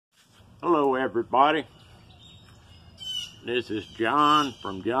everybody. This is John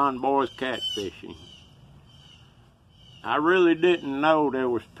from John Boy's Catfishing. I really didn't know there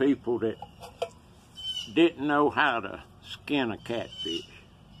was people that didn't know how to skin a catfish.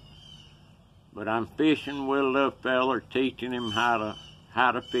 But I'm fishing with a little feller, teaching him how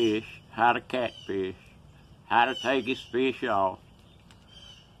to fish, how to catfish, how to take his fish off.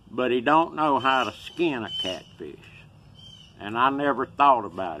 But he don't know how to skin a catfish. And I never thought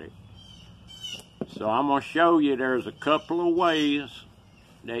about it. So I'm going to show you there's a couple of ways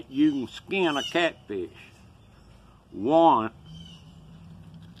that you can skin a catfish. One,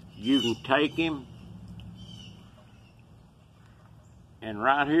 you can take him and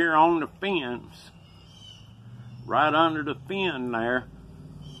right here on the fins, right under the fin there,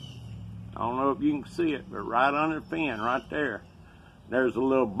 I don't know if you can see it, but right under the fin, right there, there's a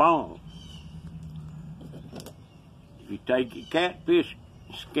little bone. If you take your catfish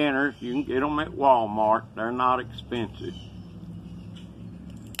skinners, you can get them at Walmart. They're not expensive.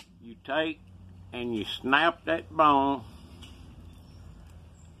 You take and you snap that bone,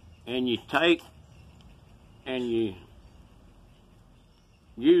 and you take and you,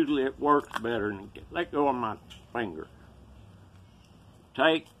 usually it works better than, let go of my finger.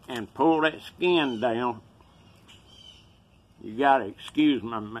 Take and pull that skin down. You gotta excuse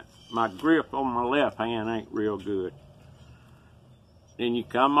my grip on my left hand ain't real good. Then you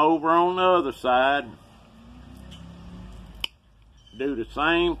come over on the other side, do the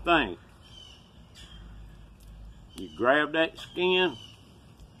same thing. You grab that skin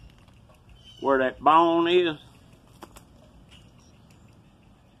where that bone is.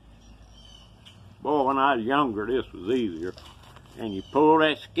 Boy, when I was younger, this was easier. And you pull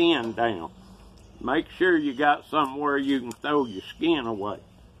that skin down. Make sure you got somewhere you can throw your skin away.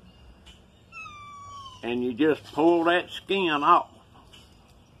 And you just pull that skin off.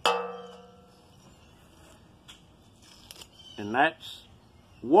 And that's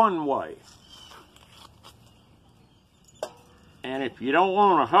one way. And if you don't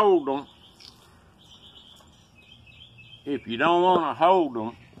want to hold them,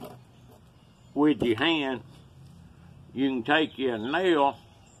 with your hand, you can take your nail,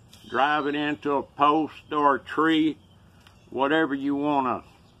 drive it into a post or a tree, whatever you want to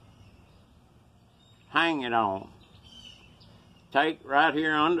hang it on. Take right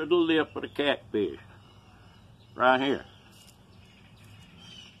here under the lip of the catfish, right here.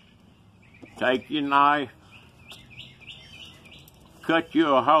 Take your knife, cut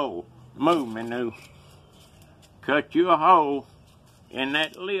you a hole, move me now. Cut you a hole in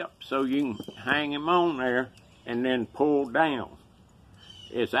that lip so you can hang him on there and then pull down.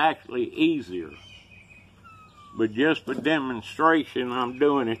 It's actually easier. But just for demonstration, I'm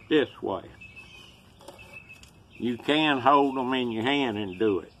doing it this way. You can hold them in your hand and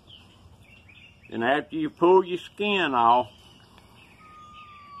do it. And after you pull your skin off,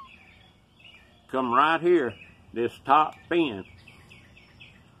 come right here, this top fin.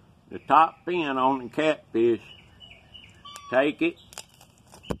 The top fin on the catfish, take it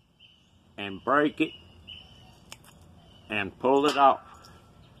and break it and pull it off.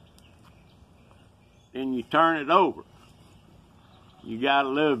 Then you turn it over. You got a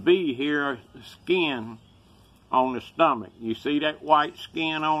little V here, skin on the stomach. You see that white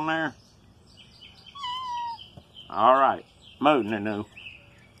skin on there? All right, move Nanu.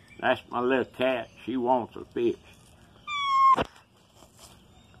 That's my little cat. She wants a fish.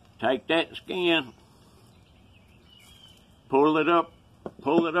 Take that skin, pull it up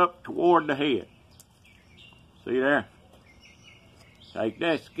toward the head. See there? Take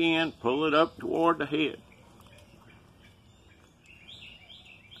that skin, pull it up toward the head.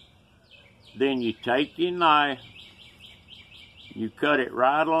 Then you take your knife, you cut it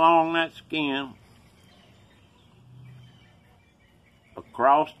right along that skin,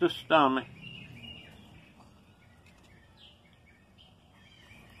 across the stomach,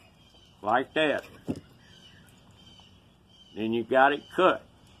 like that. Then you got it cut,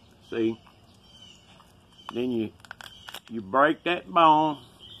 see? Then you break that bone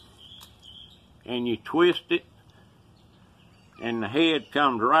and you twist it and the head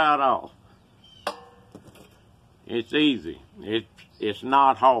comes right off. It's easy. It's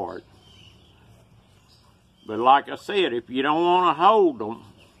not hard. But like I said, if you don't want to hold them,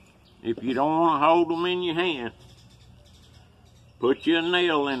 in your hand, put your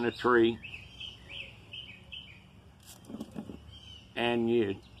nail in the tree and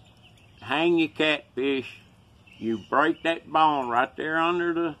you hang your catfish. You break that bone right there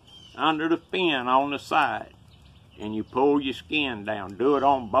under the fin on the side, and you pull your skin down. Do it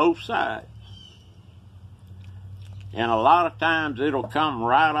on both sides. And a lot of times it'll come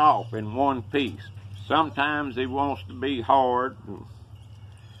right off in one piece. Sometimes it wants to be hard,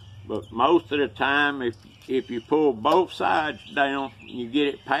 but most of the time, if you pull both sides down, you get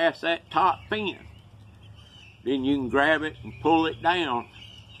it past that top fin, then you can grab it and pull it down.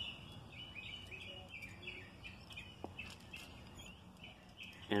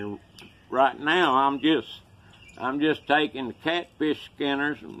 And right now, I'm just taking the catfish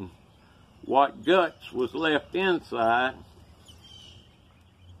skinners and what guts was left inside,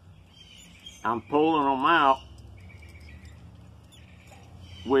 I'm pulling them out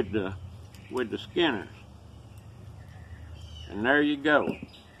with the skinners. And there you go.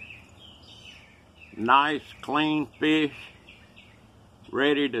 Nice, clean fish,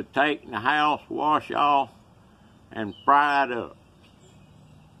 ready to take in the house, wash off, and fry it up.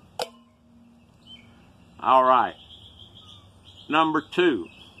 All right. Number 2.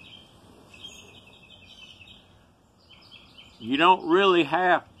 You don't really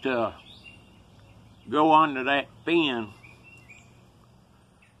have to go under that fin.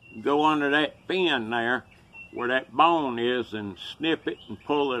 Go under that fin there where that bone is and snip it and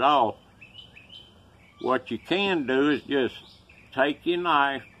pull it off. What you can do is just take your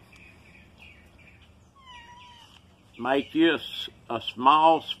knife, make you a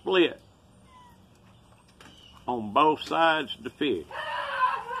small split on both sides of the fish.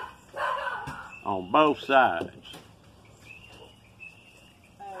 On both sides.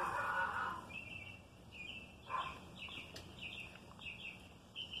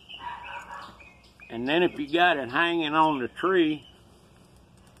 And then if you got it hanging on the tree,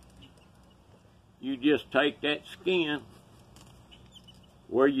 you just take that skin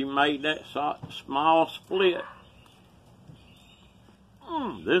where you made that small split.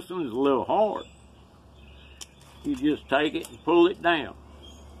 This one's a little hard. You just take it and pull it down.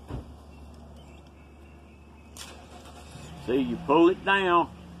 See, you pull it down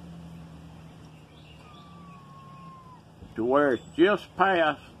to where it's just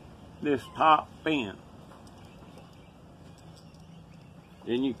past this top fin.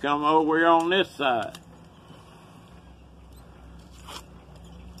 Then you come over here on this side.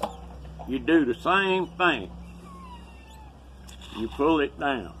 You do the same thing. You pull it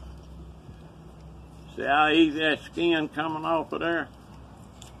down. See how easy that skin coming off of there?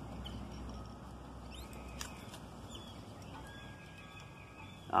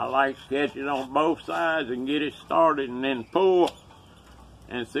 I like to sketch it on both sides and get it started and then pull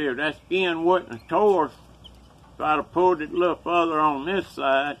and see if that skin wouldn't have tore. If I'd have pulled it a little further on this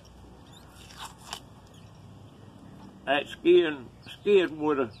side, that skin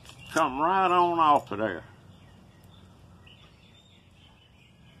would have come right on off of there.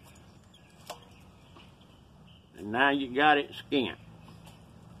 And now you got it skinned.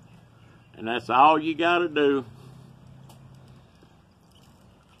 And that's all you got to do.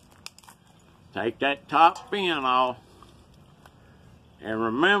 Take that top fin off. And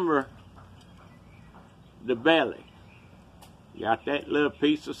remember the belly. You got that little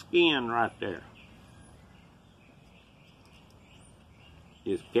piece of skin right there.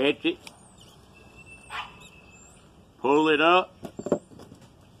 Just catch it, pull it up,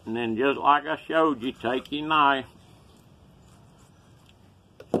 and then just like I showed you, take your knife,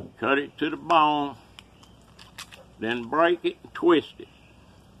 cut it to the bone, then break it and twist it.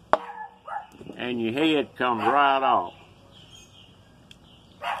 And your head comes right off.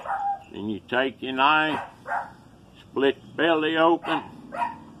 Then you take your knife, split the belly open,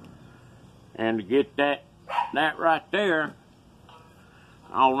 and to get that right there,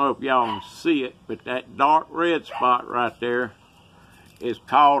 I don't know if y'all can see it, but that dark red spot right there is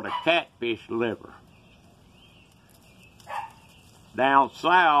called a catfish liver. Down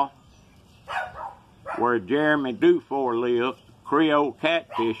south, where Jeremy Dufour lived, Creole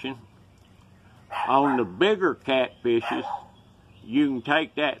catfishing, on the bigger catfishes, you can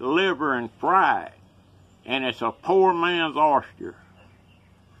take that liver and fry it. And it's a poor man's oyster.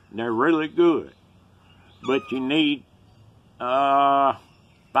 They're really good. But you need 5,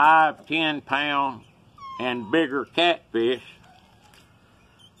 10 pound and bigger catfish,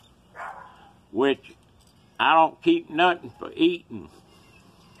 which I don't keep nothing for eating.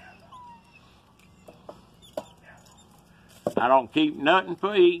 I don't keep nothing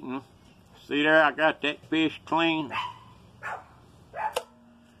for eating. See there, I got that fish clean.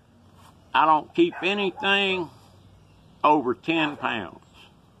 I don't keep anything over 10 pounds.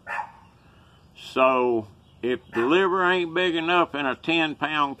 So if the liver ain't big enough in a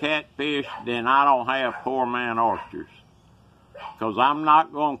 10-pound catfish, then I don't have poor man oysters. Because I'm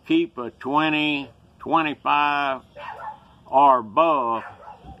not going to keep a 20, 25 or above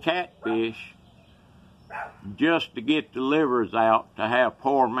catfish just to get the livers out to have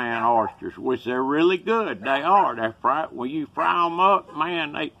poor man oysters, which they're really good. They are. They're fried. When you fry them up,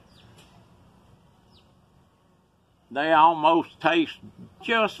 man, they almost taste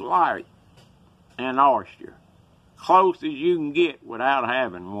just like an oyster, close as you can get without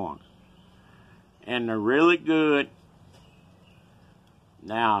having one. And they're really good.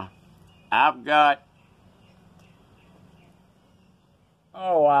 Now, I've got,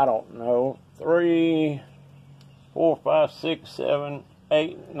 I don't know, 3, 4, 5, 6, 7,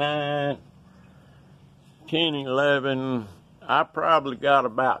 8, 9, 10, 11. I probably got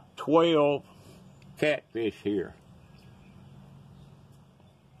about 12 catfish here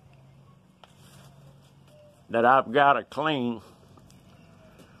that I've got to clean,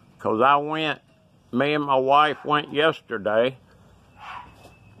 because me and my wife went yesterday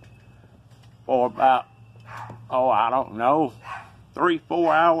for about, I don't know, 3,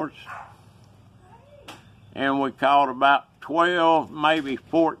 4 hours, and we caught about 12, maybe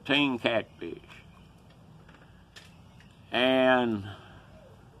 14 catfish. And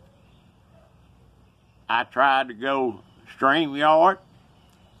I tried to go stream yard.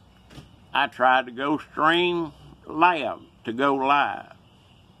 I tried to go stream lab to go live.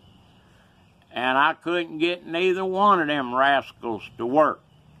 And I couldn't get neither one of them rascals to work.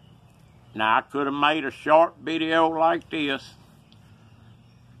 Now, I could have made a short video like this.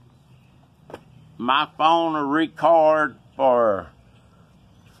 My phone will record for,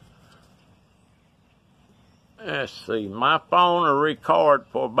 my phone will record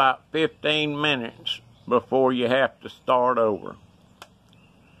for about 15 minutes before you have to start over.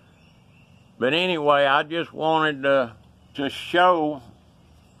 But anyway, I just wanted to show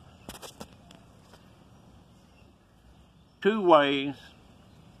 2 ways,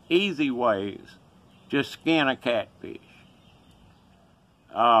 easy ways, to skin a catfish.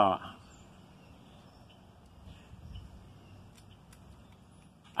 I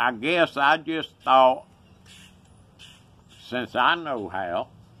guess I just thought, since I know how,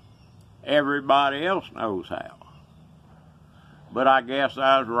 everybody else knows how. But I guess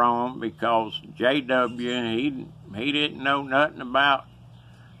I was wrong, because JW, he didn't know nothing about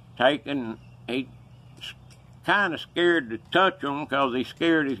taking, he kind of scared to touch them because he's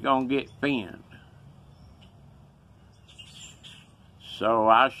scared he's going to get pinned. So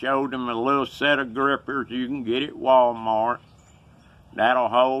I showed him a little set of grippers you can get at Walmart. That'll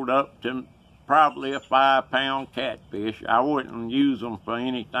hold up to probably a 5-pound catfish. I wouldn't use them for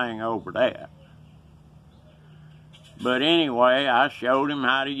anything over that. But anyway, I showed him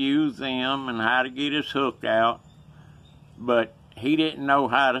how to use them and how to get his hook out. But he didn't know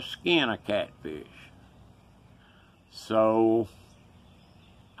how to skin a catfish. So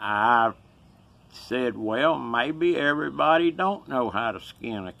I said, well, maybe everybody don't know how to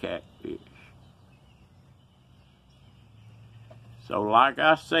skin a catfish. So like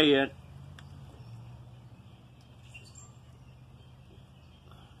I said,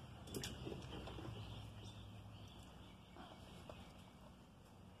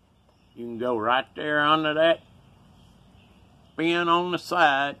 you can go right there under that fin on the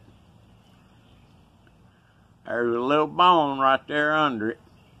side. There's a little bone right there under it,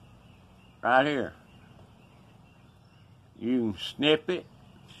 right here. You can snip it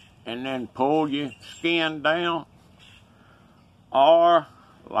and then pull your skin down, or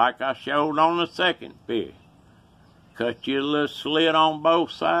like I showed on the second fish, cut you a little slit on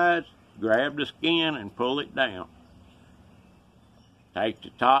both sides, grab the skin and pull it down. Take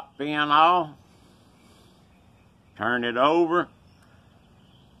the top fin off, turn it over.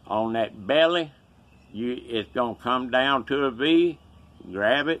 On that belly, it's going to come down to a V,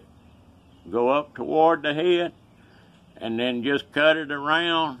 grab it, go up toward the head, and then just cut it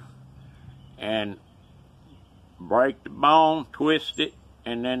around and break the bone, twist it,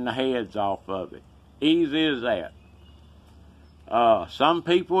 and then the head's off of it. Easy as that. Some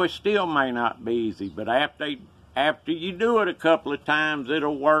people, it still may not be easy, but after you do it a couple of times,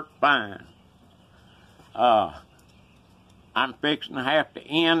 it'll work fine. I'm fixing to have to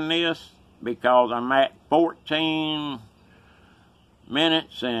end this because I'm at 14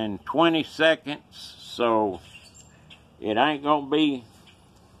 minutes and 20 seconds, so it ain't going to be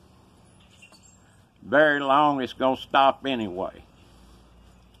very long. It's going to stop anyway.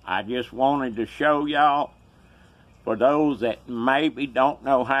 I just wanted to show y'all, for those that maybe don't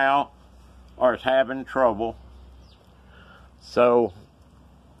know how or is having trouble. So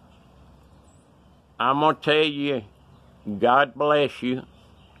I'm going to tell you, God bless you,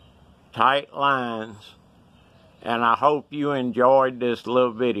 tight lines, and I hope you enjoyed this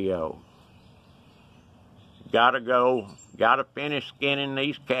little video. Gotta go, gotta finish skinning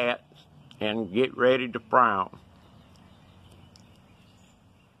these cats, and get ready to fry them.